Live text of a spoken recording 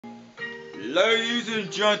Ladies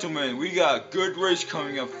and gentlemen, we got a good race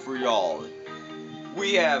coming up for y'all.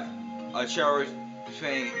 We have a Chao race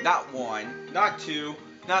playing not one, not two,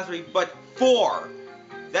 not three, but four.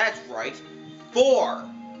 That's right, four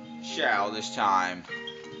Chao this time.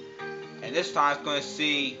 And this time it's going to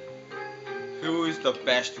see who is the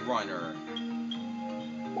best runner.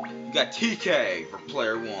 We got TK for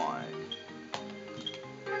player one.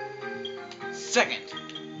 Second,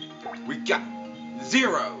 we got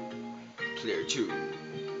Zero, player two.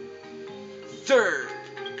 Third,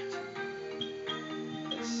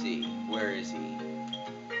 let's see, where is he?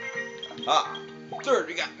 Third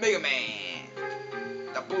we got MEGAMAN,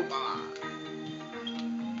 the Booba.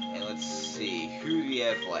 And let's see, who do we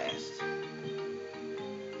have last?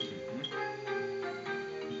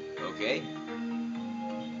 Okay.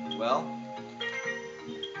 Well,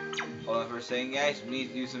 hold on for a second, guys. We need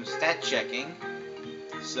to do some stat checking.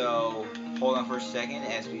 So, hold on for a second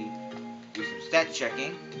as we do some stat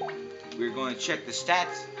checking. We're going to check the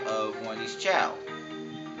stats of one of these Chao.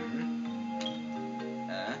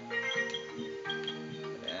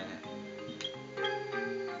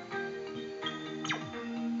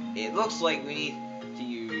 It looks like we need to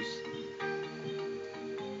use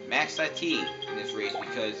MAX.T in this race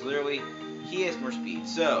because literally he has more speed.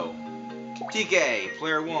 So, TK,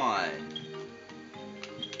 player one.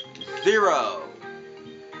 Zero,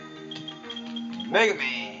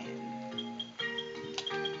 MEGAMAN,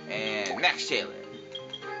 and Max Taylor.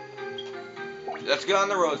 Let's get on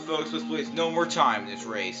the road, folks. Let's waste no more time in this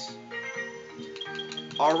race.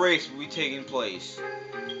 Our race will be taking place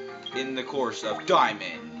in the course of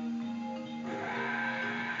Diamond.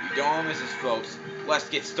 You don't want to miss this, folks. Let's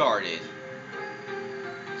get started.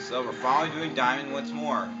 So we're finally doing Diamond once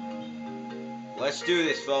more. Let's do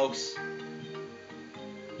this, folks.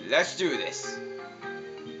 Let's do this.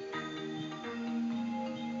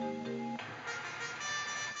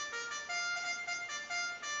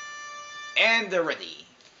 And they're ready.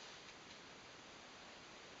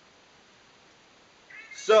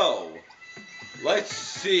 So, let's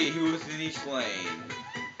see who's in each lane.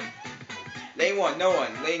 Lane 1, no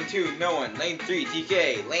one. Lane 2, no one. Lane 3,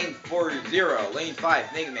 TK. Lane 4, 0. Lane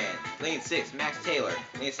 5, MEGAMAN. Lane 6, Max Taylor.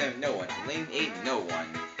 Lane 7, no one. Lane 8, no one.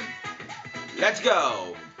 Let's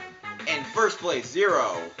go. And first place,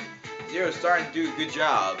 Zero. Zero's starting to do a good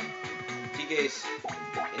job. TK's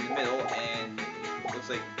in the middle, and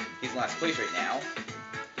looks like he's in last place right now.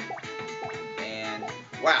 And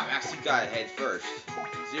wow, Max got ahead first.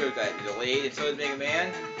 Zero got delayed, and so did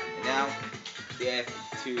MEGAMAN. And now they have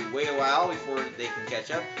to wait a while before they can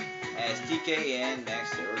catch up, as TK and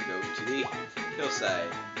Max Taylor go to the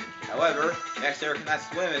hillside. However, Max Taylor cannot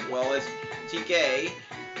swim as well as TK.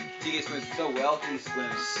 TK swims so well, he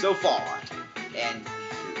swims so far, and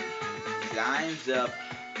climbs up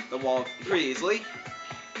the wall pretty easily.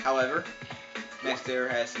 However, Max Taylor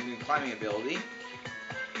has some new climbing ability,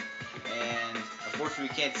 and unfortunately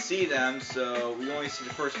we can't see them, so we only see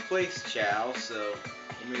the first place Chao, so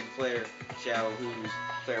we made the player Chao who's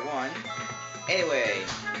player one. Anyway,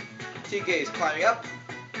 TK is climbing up.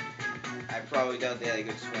 I probably doubt they had a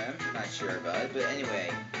good swim, not sure about it, but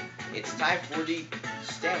anyway, it's time for the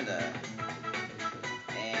stamina.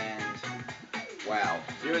 And wow,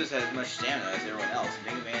 Zero doesn't have as much stamina as everyone else.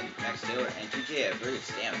 MEGAMAN, Max Taylor, and TK have very good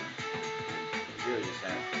stamina. Zero just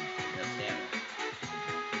has enough stamina.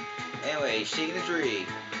 Anyway, shaking the tree.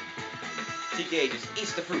 TK just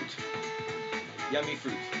eats the fruit. Yummy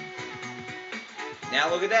fruit. Now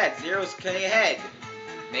look at that. Zero's cutting ahead.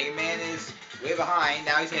 MEGAMAN is way behind.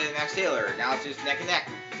 Now he's ahead of Max Taylor. Now it's just neck and neck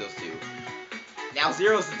with those two. Now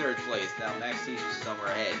Zero's in third place. Now Max T's somewhere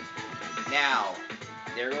ahead. Now,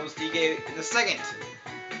 there goes TK in the second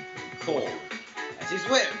hole as he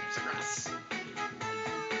swims across.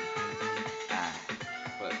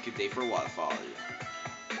 What a good day for a waterfall.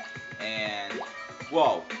 And,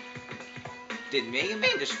 whoa. Did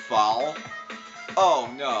MEGAMAN just fall? Oh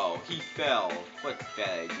no, he fell. What a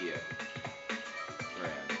bad idea for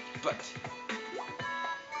him. But,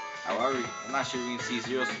 however, I'm not sure we can see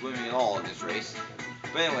Zero swimming at all in this race.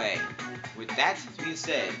 But anyway, with that being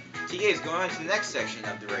said, TK is going on to the next section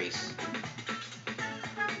of the race.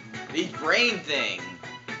 The brain thing.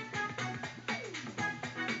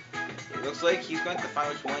 It looks like he's going to find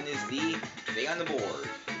which one is the thing on the board.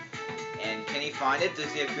 And can he find it?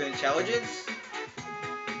 Does he have good intelligence?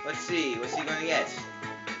 Let's see. What's he going to get?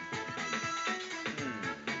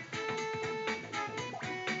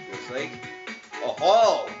 Looks like...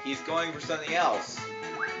 Oh, he's going for something else.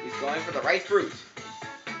 He's going for the right fruit.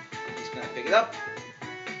 He's going to pick it up.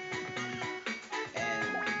 And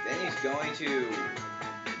then he's going to...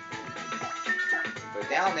 go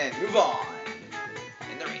down and move on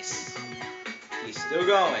in the race. He's still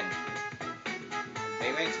going.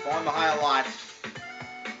 Megaman's falling behind a lot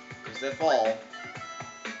because they fall.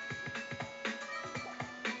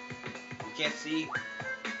 You can't see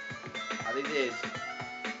how they did,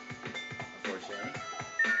 unfortunately.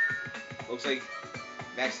 Looks like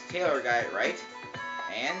Max Taylor got it right.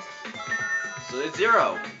 And so did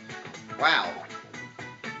Zero. Wow.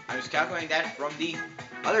 I'm just calculating that from the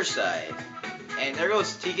other side. And there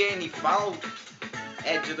goes TK in the final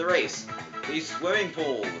edge of the race. The swimming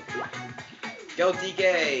pool. Go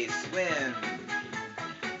TK, swim.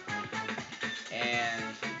 And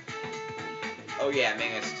oh yeah,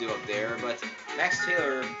 Megaman's still up there, but Max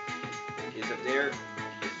Taylor is up there.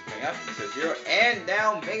 This is coming up. So Zero, and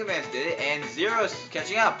now Megaman's did it, and Zero's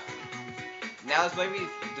catching up. Now this might be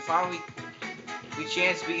the final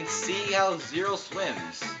chance we can see how Zero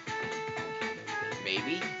swims.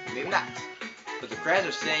 Maybe, maybe not. But the crowds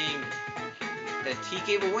are saying that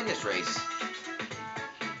TK will win this race.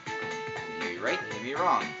 They may be right, they may be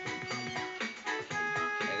wrong.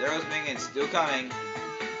 And there goes Megan, still coming.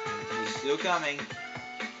 He's still coming.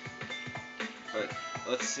 But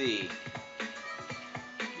let's see.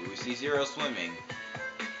 Do we see Zero swimming?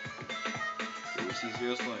 Do we see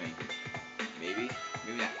Zero swimming? Maybe,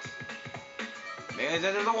 maybe not. Megan's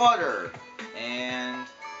under the water. And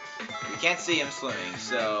we can't see him swimming,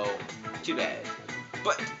 so too bad.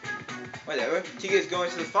 But whatever. TK is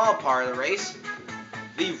going to the final part of the race.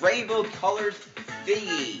 The rainbow colored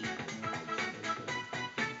thingy.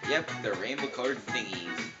 Yep, the rainbow colored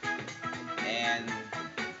thingies. And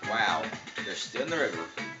wow, they're still in the river.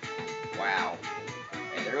 Wow.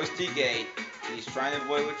 And there goes TK. He's trying to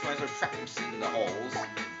avoid which ones are traps in the holes.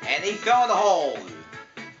 And he fell in the hole.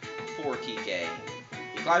 Poor TK.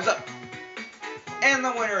 He climbs up. And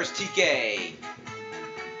the winner is TK.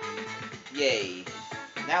 Yay.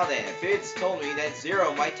 Now then, if it's told me that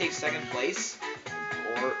Zero might take second place,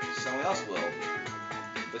 or someone else will.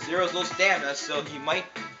 But Zero's low stamina, so he might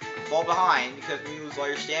fall behind, because when you lose all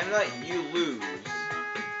your stamina, you lose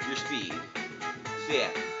your speed. So yeah,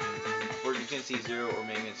 before you can see Zero or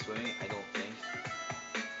Megaman swimming, I don't think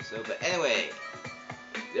so. But anyway,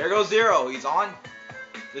 there goes Zero. He's on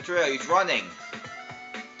the trail. He's running.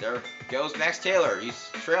 There goes Max Taylor. He's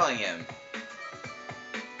trailing him.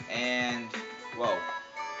 And whoa,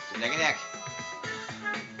 so neck and neck.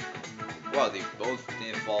 Whoa, they both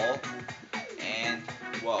didn't fall. And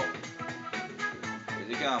whoa, here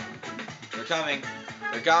they come. They're coming.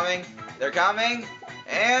 They're coming. They're coming.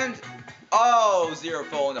 And oh, Zero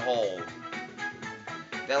fell in the hole.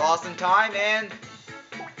 They lost some time, and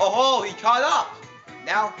oh, he caught up.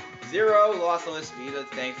 Now Zero lost all his speed, but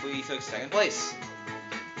thankfully he took second place.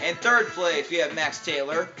 In third place, we have Max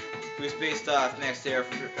Taylor, who's based off Max Taylor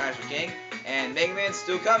from Master King, and Megaman's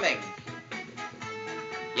still coming.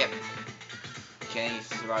 Yep. Can he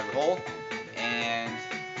survive the hole? And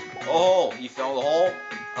oh, he fell in the hole.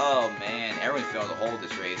 Oh man, everyone fell in the hole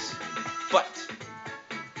this race. But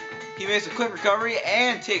he makes a quick recovery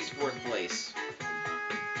and takes fourth place.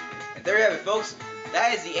 And there you have it, folks.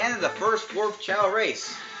 That is the end of the first 4th Chao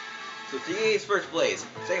race. So TK is first place,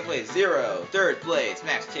 second place Zero, third place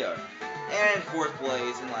Max Taylor, and fourth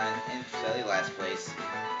place and sadly last place,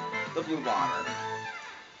 the Blue Bomber.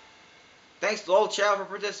 Thanks to all Chao for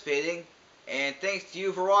participating, and thanks to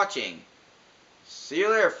you for watching. See you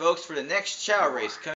later, folks, for the next Chao race coming.